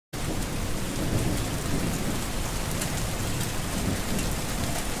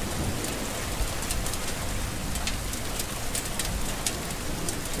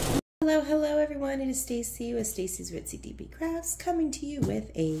Hello, hello everyone. It is Stacy with Stacy's Ritzy DB Crafts coming to you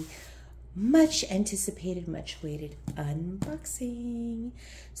with a much anticipated, much awaited unboxing.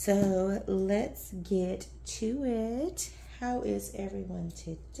 So let's get to it. How is everyone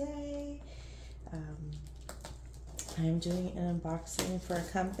today? I'm doing an unboxing for a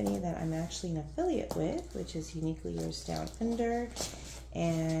company that I'm actually an affiliate with, which is Uniquely Yours Down Under.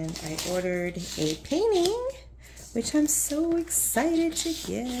 And I ordered a painting, which I'm so excited to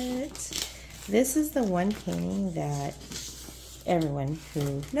get. This is the one painting that everyone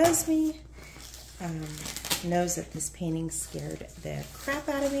who knows me knows that this painting scared the crap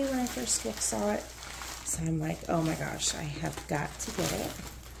out of me when I first saw it. So I'm like, oh my gosh, I have got to get it.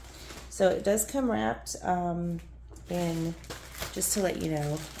 So it does come wrapped in, just to let you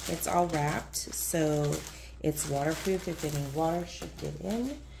know, it's all wrapped. So it's waterproof if any water should get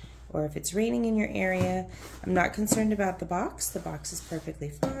in, or if it's raining in your area. I'm not concerned about the box. The box is perfectly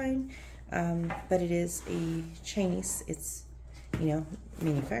fine, but it is a Chinese, it's, you know,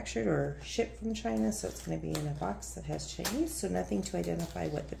 manufactured or shipped from China, so it's going to be in a box that has Chinese, so nothing to identify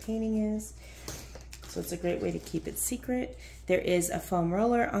what the painting is. So it's a great way to keep it secret. There is a foam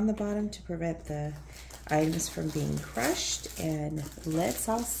roller on the bottom to prevent the items from being crushed, and let's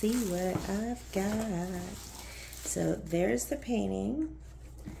all see what I've got. So there's the painting.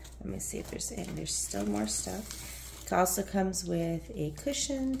 Let me see if there's still more stuff. It also comes with a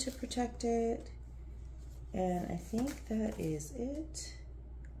cushion to protect it. And I think that is it.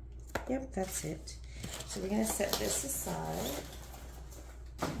 Yep, that's it. So we're gonna set this aside.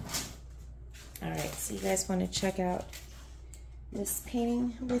 All right, so you guys wanna check out this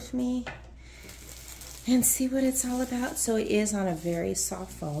painting with me and see what it's all about. So it is on a very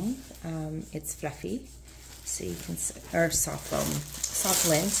soft foam. It's fluffy. So you can, or soft foam, soft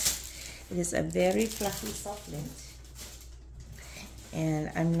lint. It is a very fluffy soft lint.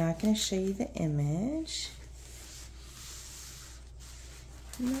 And I'm not going to show you the image.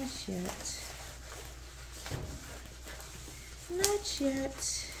 Not yet. Not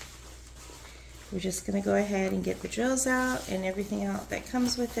yet. We're just going to go ahead and get the drills out and everything out that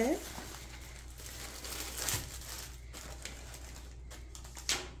comes with it.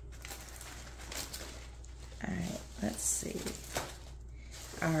 Let's see.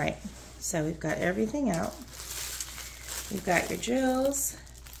 All right, so we've got everything out. We've got your drills.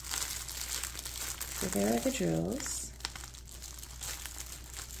 So there are the drills.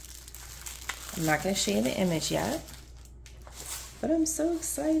 I'm not going to show you the image yet, but I'm so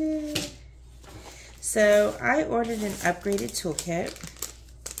excited. So I ordered an upgraded toolkit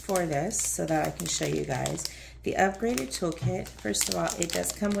for this so that I can show you guys. The upgraded toolkit, first of all, it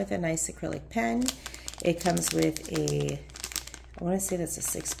does come with a nice acrylic pen. It comes with a, I want to say that's a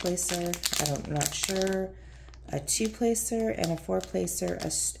 6-placer, I'm not sure, a 2-placer and a 4-placer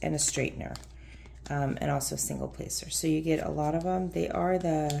and a straightener, and also a single placer. So you get a lot of them. They are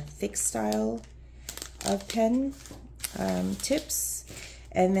the thick style of pen tips.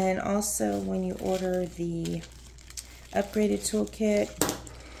 And then also when you order the upgraded toolkit,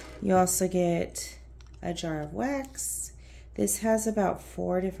 you also get a jar of wax. This has about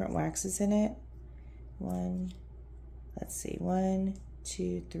 4 different waxes in it. 1,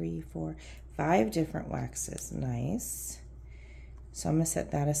 2, 3, 4, 5 different waxes. Nice. So I'm going to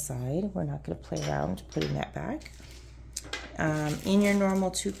set that aside. We're not going to play around putting that back. In your normal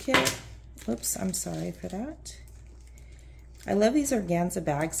toolkit, oops, I'm sorry for that. I love these organza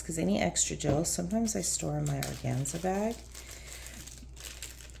bags because any extra gels, sometimes I store in my organza bag.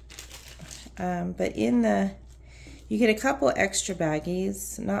 But in the, you get a couple extra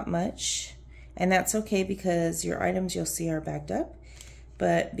baggies, not much. And that's okay because your items you'll see are bagged up.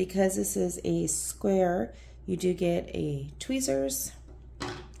 But because this is a square, you do get a tweezers.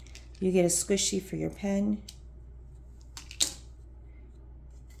 You get a squishy for your pen.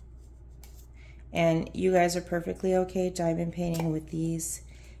 And you guys are perfectly okay diamond painting with these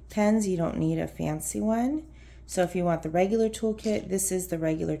pens. You don't need a fancy one. So if you want the regular toolkit, this is the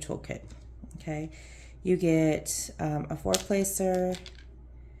regular toolkit. Okay. You get a 4-placer.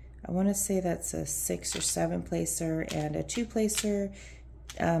 I want to say that's a 6 or 7-placer and a 2-placer,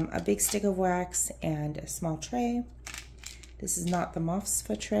 a big stick of wax, and a small tray. This is not the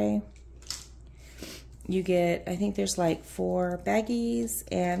MOFSFA tray. You get, I think there's like 4 baggies,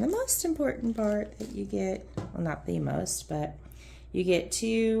 and the most important part that you get, well, not the most, but you get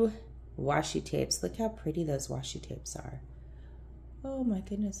 2 washi tapes. Look how pretty those washi tapes are. Oh my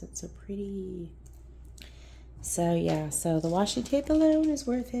goodness, it's so pretty. So yeah, so the washi tape alone is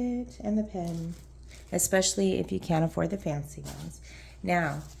worth it, and the pen, especially if you can't afford the fancy ones.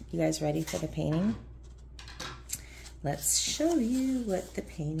 Now, you guys ready for the painting? let's show you what the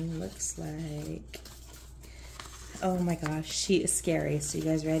painting looks like. Oh my gosh, she is scary. So you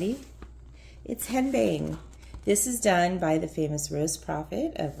guys ready? It's henbang. This is done by the famous Rose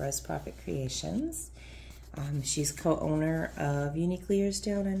Proffitt of Rose Proffitt Creations. She's co-owner of Uniquely Yours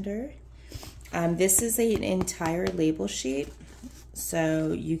Down Under. This is an entire label sheet,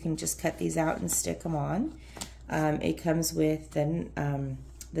 so you can just cut these out and stick them on. It comes with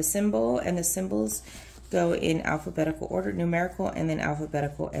the symbol, and the symbols go in alphabetical order, numerical, and then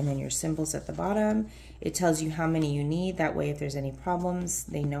alphabetical, and then your symbols at the bottom. It tells you how many you need. That way, if there's any problems,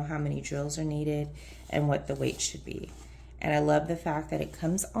 they know how many drills are needed and what the weight should be. And I love the fact that it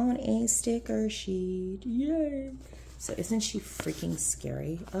comes on a sticker sheet. Yay! So isn't she freaking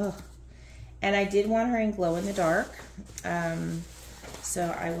scary? Ugh. And I did want her in glow in the dark.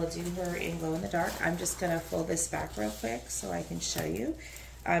 So I will do her in glow in the dark. I'm just gonna fold this back real quick so I can show you.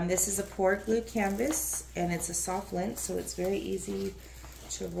 This is a poured glue canvas, and it's a soft lint, so it's very easy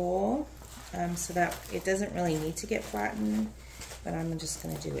to roll, so that it doesn't really need to get flattened, but I'm just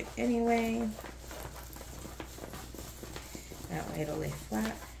gonna do it anyway. That way it'll lay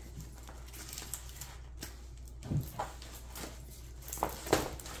flat.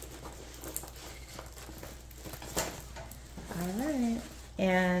 All right,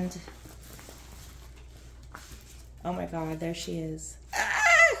 and oh my God, there she is.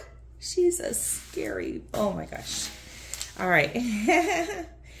 Ah, she's a scary, oh my gosh. All right,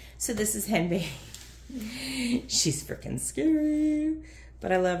 so this is henbang. She's freaking scary,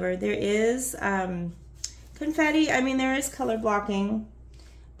 but I love her. There is confetti. I mean, there is color blocking,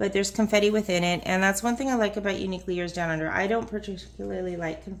 but there's confetti within it, and that's one thing I like about Uniquely Yours Down Under. I don't particularly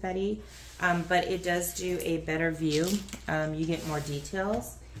like confetti, but it does do a better view. You get more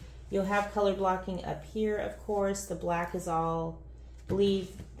details. You'll have color blocking up here, of course. The black is all, I believe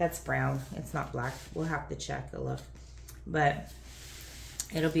that's brown. It's not black. We'll have to check a look, but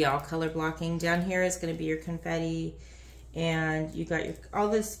it'll be all color blocking. Down here is going to be your confetti, and you got your, all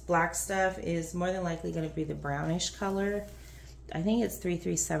this black stuff is more than likely going to be the brownish color. I think it's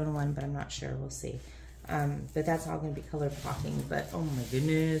 3371, but I'm not sure. We'll see. But that's all going to be color blocking. But oh my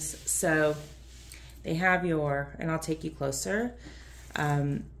goodness. So they have your, and I'll take you closer.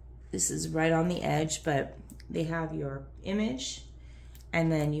 This is right on the edge, but they have your image,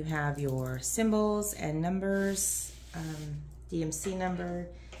 and then you have your symbols and numbers, DMC number,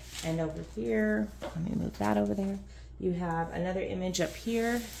 and over here, let me move that over there. You have another image up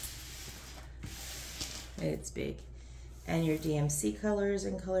here. It's big. And your DMC colors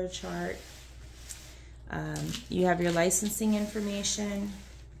and color chart. You have your licensing information.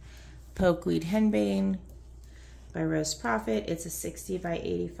 Pokeweed Henbane by Rose Proffitt. It's a 60 by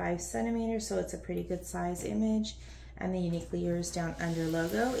 85 centimeters, so it's a pretty good size image. And the Uniquely Yours Down Under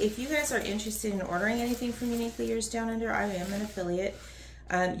logo. If you guys are interested in ordering anything from Uniquely Yours Down Under, I am an affiliate.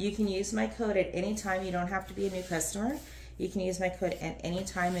 You can use my code at any time. You don't have to be a new customer. You can use my code at any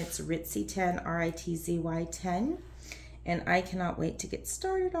time. It's RITZY10, RITZY10. And I cannot wait to get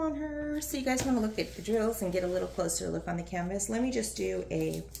started on her. So you guys want to look at the drills and get a little closer look on the canvas. Let me just do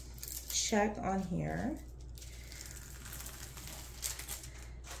a check on here.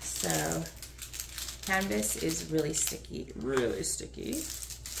 So canvas is really sticky,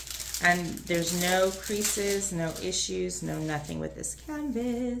 and there's no creases, no issues, no nothing with this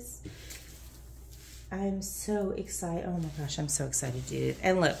canvas. I'm so excited. Oh my gosh, I'm so excited to do it.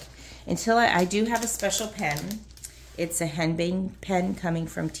 And look, until I do have a special pen. It's a henbane pen coming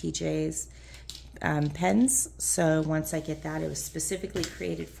from TJ's pens. So once I get that, it was specifically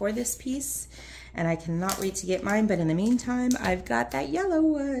created for this piece, and I cannot wait to get mine. But in the meantime, I've got that yellow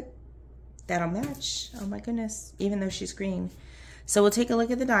one that'll match. Oh my goodness, even though she's green. So we'll take a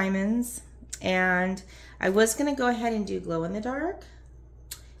look at the diamonds, and I was gonna go ahead and do glow in the dark.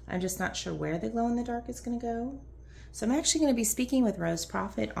 I'm just not sure where the glow in the dark is gonna go. So I'm actually gonna be speaking with Rose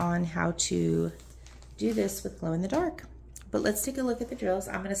Proffitt on how to do this with glow in the dark. But let's take a look at the drills.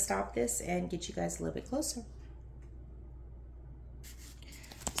 I'm gonna stop this and get you guys a little bit closer.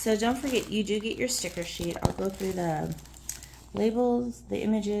 So don't forget, you do get your sticker sheet. I'll go through the labels, the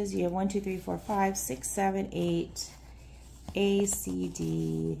images. You have 1, 2, 3, 4, 5, 6, 7, 8, A, C,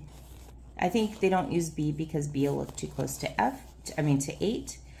 D. I think they don't use B because B will look too close to F, to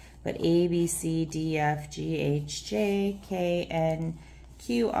 8. But A, B, C, D, F, G, H, J, K, N,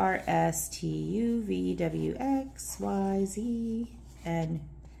 Q, R, S, T, U, V, W, X, Y, Z, and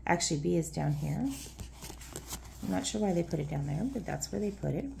actually B is down here. I'm not sure why they put it down there, but that's where they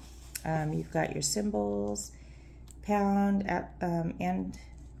put it. You've got your symbols, pound, and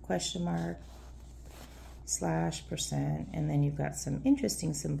question mark, /%, and then you've got some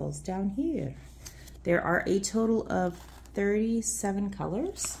interesting symbols down here. There are a total of 37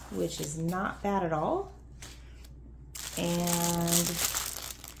 colors, which is not bad at all. And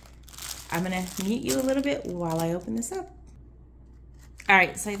I'm gonna mute you a little bit while I open this up. All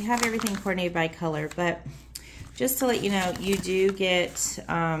right, so I have everything coordinated by color, but just to let you know, you do get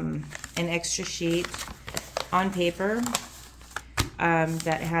an extra sheet on paper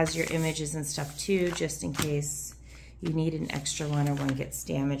that has your images and stuff too, just in case you need an extra one or one gets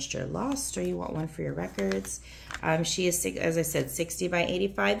damaged or lost, or you want one for your records. She is, as I said, 60 by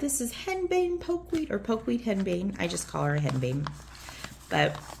 85. This is henbane pokeweed, or pokeweed henbane. I just call her henbane.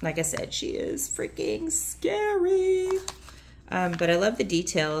 But like I said, she is freaking scary. But I love the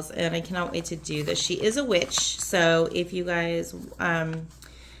details, and I cannot wait to do this. She is a witch, so if you guys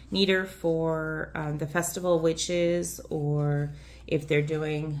need her for the Festival of Witches, or if they're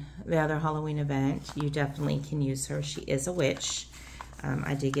doing the other Halloween event, you definitely can use her. She is a witch.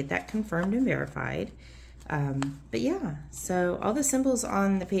 I did get that confirmed and verified. But yeah, so all the symbols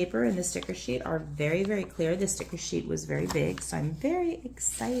on the paper and the sticker sheet are very, very clear. The sticker sheet was very big, so I'm very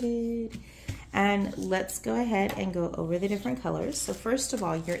excited. And let's go ahead and go over the different colors. So first of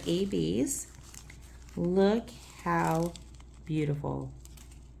all, your ABs. Look how beautiful.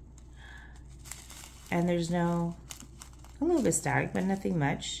 And there's a little bit static, but nothing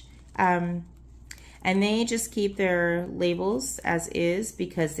much. And they just keep their labels as is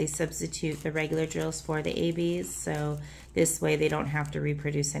because they substitute the regular drills for the ABs. So this way they don't have to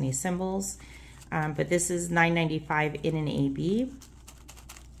reproduce any symbols. But this is $9.95 in an AB,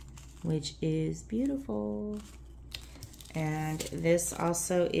 which is beautiful. And this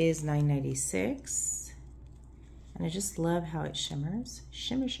also is $9.96. And I just love how it shimmers.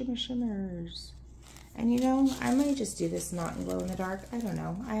 Shimmer, shimmer, shimmers. And you know, I might just do this not in glow in the dark. I don't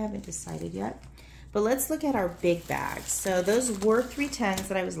know. I haven't decided yet. But let's look at our big bags. So those were 310s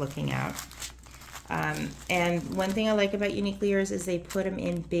that I was looking at. And one thing I like about Uniquely Yours is they put them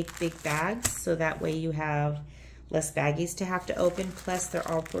in big, big bags. So that way you have less baggies to have to open. Plus they're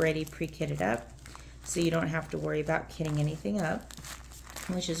already pre-kitted up. So you don't have to worry about kitting anything up,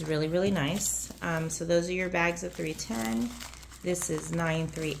 which is really, really nice. So those are your bags of 310. This is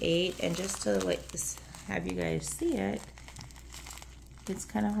 938. And just to have you guys see it, it's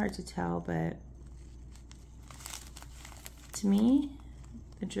kind of hard to tell, but to me,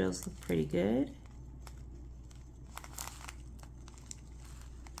 the drills look pretty good.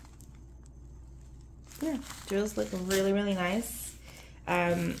 Yeah, drills look really, really nice.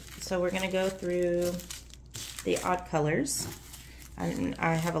 So we're gonna go through the odd colors. And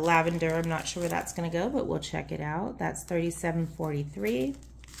I have a lavender. I'm not sure where that's gonna go, but we'll check it out. That's 37.43.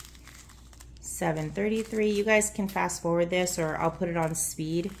 7.33. You guys can fast forward this, or I'll put it on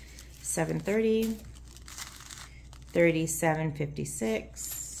speed. 7.30.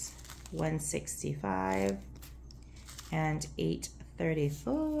 37.56, 165, and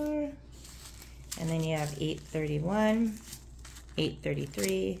 8.34. And then you have 8.31,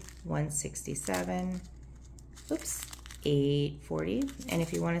 8.33, 167, oops, 8.40. And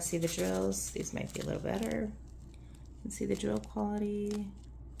if you want to see the drills, these might be a little better. You can see the drill quality.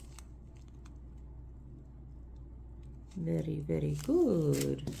 Very, very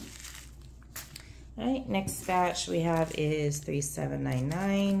good. All right, next batch we have is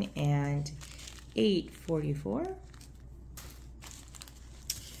 3799 and 844,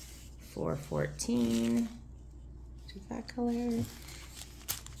 414, which is that color,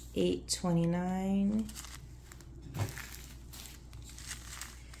 829,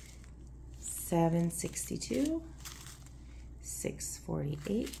 762,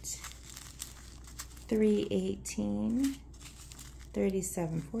 648, 318,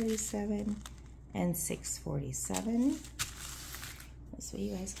 3747, and 647. So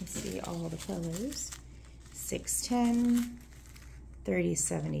you guys can see all the colors. 610,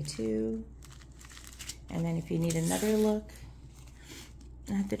 3072, and then if you need another look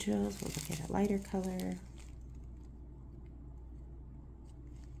at the drills, we'll look at a lighter color.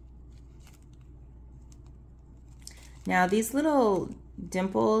 Now these little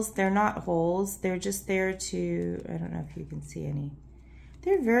dimples, they're not holes, they're just there to, I don't know if you can see any.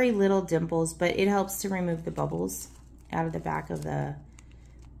 They're very little dimples, but it helps to remove the bubbles out of the back of the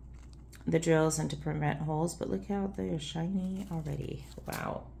drills and to prevent holes. But look how they're shiny already.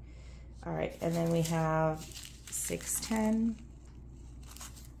 Wow. All right, and then we have 610.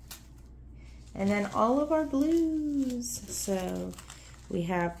 And then all of our blues. So we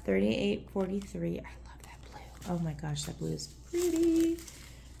have 3843. I love that blue. Oh my gosh, that blue is pretty.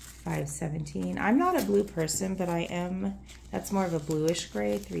 517. I'm not a blue person, but I am. That's more of a bluish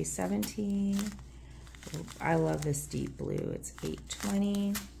gray. 317. I love this deep blue. It's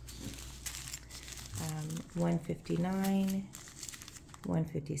 820. 159,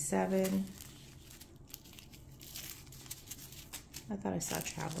 157. I thought I saw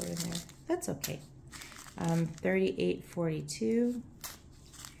Traveler in there. That's okay. 3842,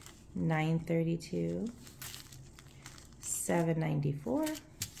 932, 794,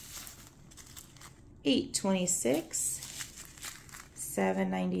 826,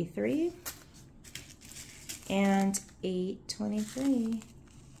 793, and 823.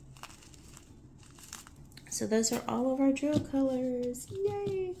 So those are all of our drill colors.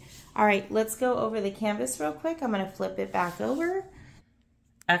 Yay! All right, let's go over the canvas real quick. I'm going to flip it back over.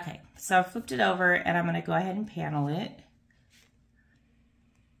 Okay, so I flipped it over and I'm going to go ahead and panel it.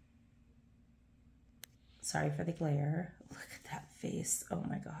 Sorry for the glare. Look at that face. Oh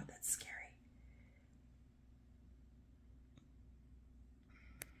my God, that's scary.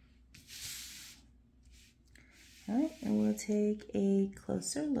 All right, and we'll take a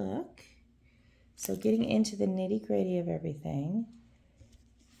closer look. So getting into the nitty-gritty of everything,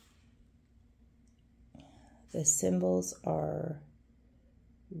 the symbols are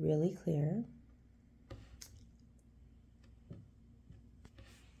really clear.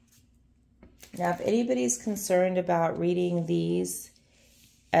 Now, if anybody's concerned about reading these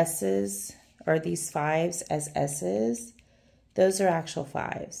S's or these 5s as S's, those are actual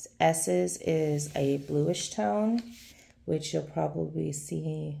 5s. S's is a bluish tone, which you'll probably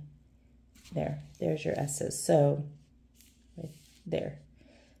see there's your S's. So right there.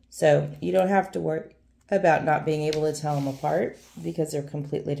 So you don't have to worry about not being able to tell them apart because they're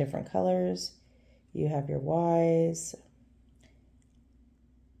completely different colors. You have your Y's.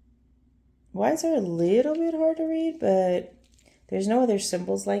 Y's are a little bit hard to read, but there's no other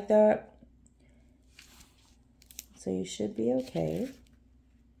symbols like that. So you should be okay.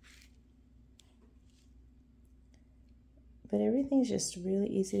 But everything's just really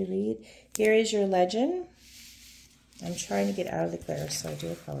easy to read. Here is your legend. I'm trying to get out of the glare, so I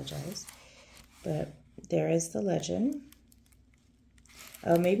do apologize. But there is the legend.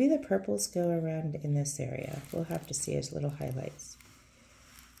 Oh, maybe the purples go around in this area. We'll have to see as little highlights.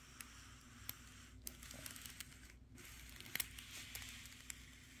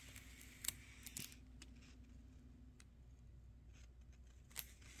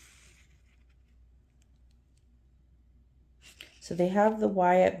 So they have the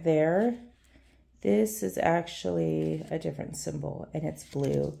Y up there. This is actually a different symbol, and it's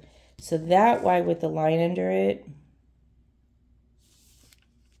blue. So that Y with the line under it,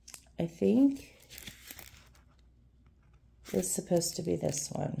 I think, is supposed to be this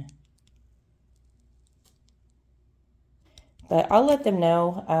one. But I'll let them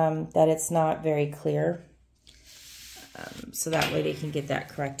know that it's not very clear. So that way they can get that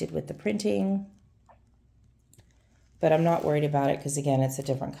corrected with the printing. But I'm not worried about it because, again, it's a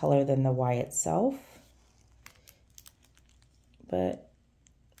different color than the Y itself. But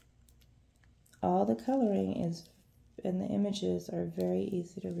all the coloring is, and the images are very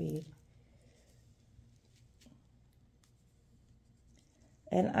easy to read.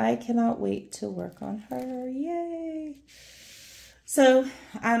 And I cannot wait to work on her. Yay! So,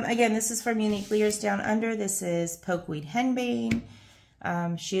 again, this is from Uniquely Yours Down Under. This is Pokeweed Henbane.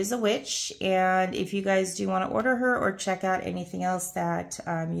 She is a witch, and if you guys do want to order her or check out anything else that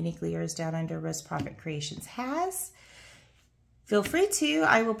Uniquely Yours Down Under Rose Proffitt Creations has, feel free to.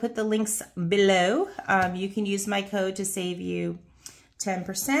 I will put the links below. You can use my code to save you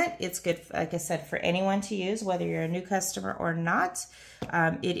 10%. It's good, like I said, for anyone to use, whether you're a new customer or not.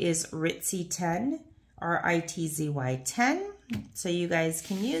 It is Ritzy10, R-I-T-Z-Y 10. So you guys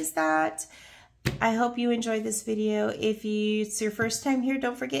can use that. I hope you enjoyed this video. If it's your first time here,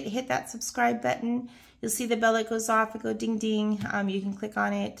 don't forget to hit that subscribe button. You'll see the bell that goes off. It go ding ding. You can click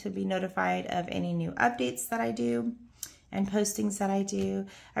on it to be notified of any new updates that I do and postings that I do.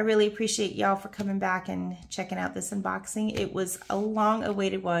 I really appreciate y'all for coming back and checking out this unboxing. It was a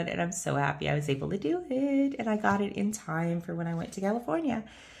long-awaited one, and I'm so happy I was able to do it, and I got it in time for when I went to California.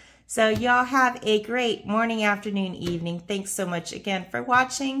 So y'all have a great morning, afternoon, evening. Thanks so much again for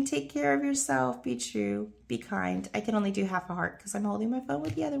watching. Take care of yourself. Be true. Be kind. I can only do half a heart because I'm holding my phone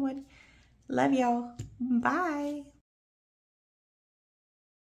with the other one. Love y'all. Bye.